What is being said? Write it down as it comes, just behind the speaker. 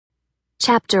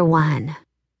Chapter 1.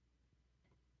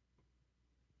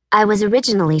 I was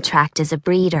originally tracked as a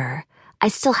breeder. I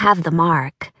still have the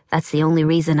mark. That's the only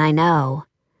reason I know.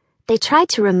 They tried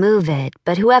to remove it,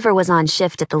 but whoever was on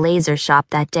shift at the laser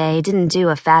shop that day didn't do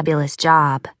a fabulous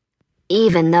job.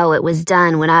 Even though it was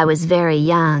done when I was very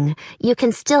young, you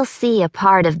can still see a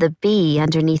part of the B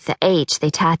underneath the H they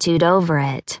tattooed over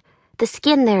it. The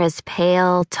skin there is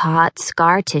pale, taut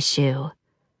scar tissue.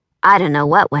 I don't know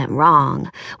what went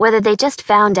wrong, whether they just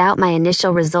found out my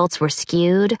initial results were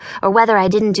skewed, or whether I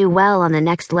didn't do well on the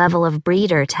next level of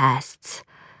breeder tests.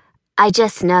 I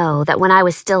just know that when I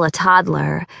was still a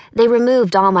toddler, they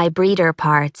removed all my breeder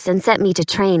parts and sent me to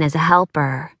train as a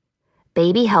helper.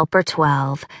 Baby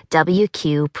Helper12,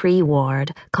 WQ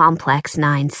Pre-Ward, Complex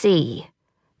 9C.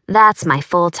 That's my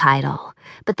full title,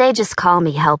 but they just call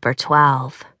me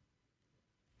Helper12.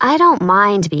 I don't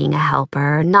mind being a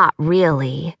helper, not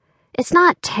really. It's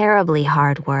not terribly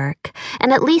hard work,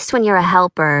 and at least when you're a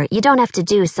helper, you don't have to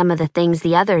do some of the things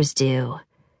the others do.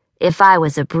 If I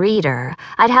was a breeder,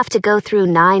 I'd have to go through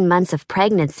 9 months of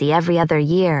pregnancy every other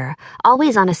year,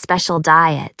 always on a special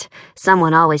diet,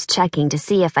 someone always checking to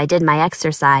see if I did my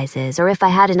exercises or if I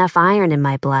had enough iron in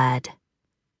my blood.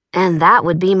 And that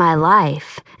would be my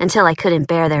life, until I couldn't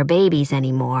bear their babies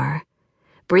anymore.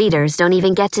 Breeders don't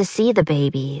even get to see the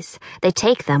babies. They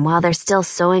take them while they're still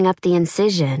sewing up the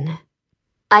incision.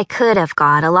 I could have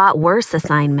got a lot worse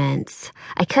assignments.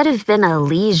 I could have been a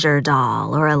leisure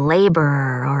doll or a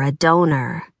laborer or a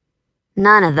donor.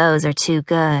 None of those are too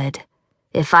good.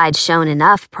 If I'd shown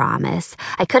enough promise,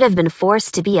 I could have been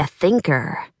forced to be a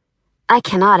thinker. I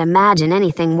cannot imagine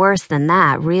anything worse than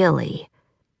that, really.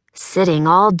 Sitting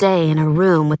all day in a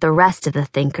room with the rest of the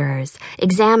thinkers,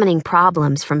 examining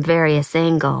problems from various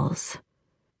angles.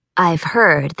 I've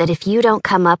heard that if you don't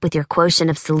come up with your quotient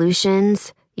of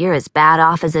solutions, you're as bad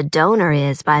off as a donor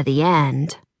is by the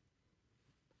end.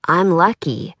 I'm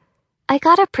lucky. I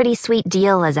got a pretty sweet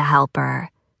deal as a helper.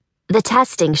 The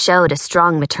testing showed a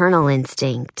strong maternal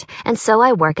instinct, and so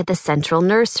I work at the central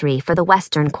nursery for the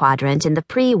Western Quadrant in the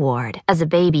pre-ward as a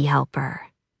baby helper.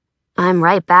 I'm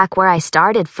right back where I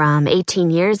started from 18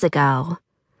 years ago.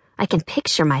 I can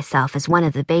picture myself as one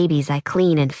of the babies I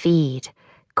clean and feed,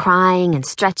 crying and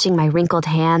stretching my wrinkled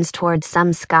hands toward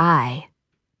some sky.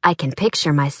 I can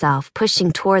picture myself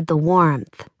pushing toward the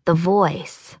warmth, the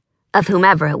voice, of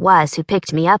whomever it was who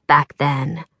picked me up back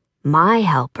then, my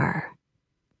helper.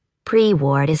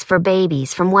 Pre-ward is for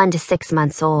babies from 1 to 6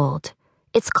 months old.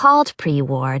 It's called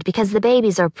pre-ward because the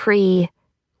babies are pre-anything.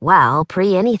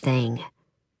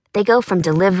 They go from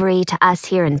delivery to us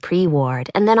here in pre-ward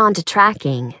and then on to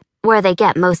tracking, where they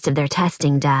get most of their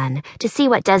testing done to see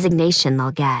what designation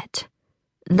they'll get.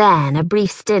 Then a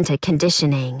brief stint at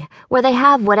conditioning, where they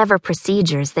have whatever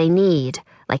procedures they need,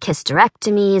 like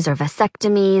hysterectomies or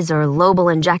vasectomies or lobal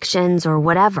injections or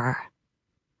whatever.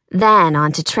 Then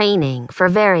on to training for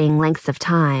varying lengths of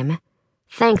time.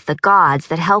 Thank the gods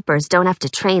that helpers don't have to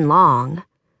train long.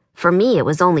 For me, it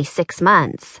was only 6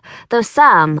 months, though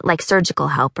some, like surgical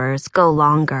helpers, go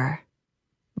longer.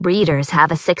 Breeders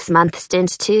have a 6-month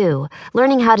stint too,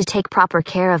 learning how to take proper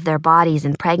care of their bodies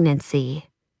in pregnancy.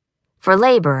 For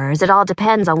laborers, it all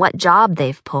depends on what job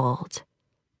they've pulled.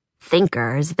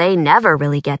 Thinkers, they never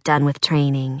really get done with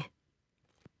training.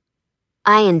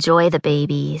 I enjoy the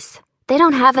babies. They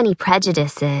don't have any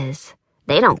prejudices.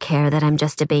 They don't care that I'm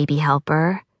just a baby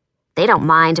helper. They don't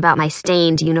mind about my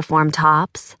stained uniform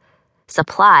tops.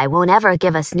 Supply won't ever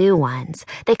give us new ones.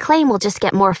 They claim we'll just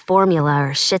get more formula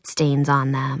or shit stains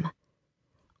on them.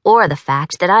 Or the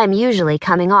fact that I'm usually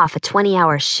coming off a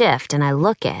 20-hour shift and I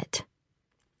look it.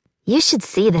 You should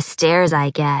see the stares I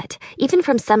get, even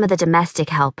from some of the domestic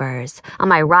helpers, on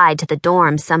my ride to the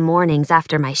dorm some mornings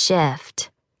after my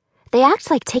shift. They act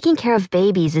like taking care of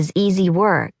babies is easy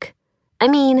work. I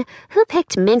mean, who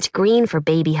picked mint green for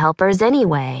baby helpers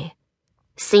anyway?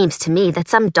 Seems to me that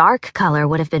some dark color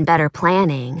would have been better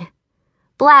planning.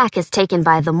 Black is taken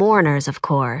by the mourners, of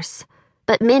course.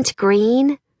 But mint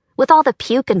green, with all the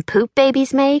puke and poop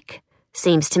babies make,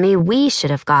 seems to me we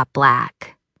should have got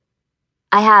black.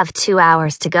 I have 2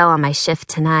 hours to go on my shift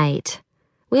tonight.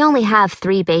 We only have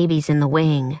 3 babies in the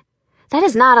wing. That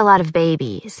is not a lot of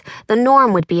babies. The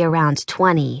norm would be around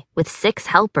 20, with 6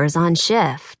 helpers on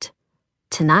shift.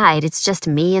 Tonight, it's just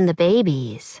me and the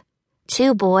babies.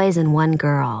 2 boys and 1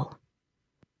 girl.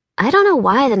 I don't know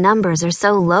why the numbers are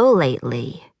so low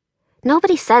lately.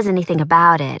 Nobody says anything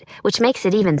about it, which makes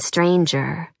it even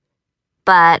stranger.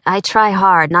 But I try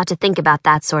hard not to think about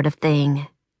that sort of thing.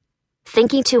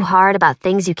 Thinking too hard about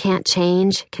things you can't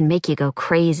change can make you go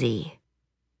crazy.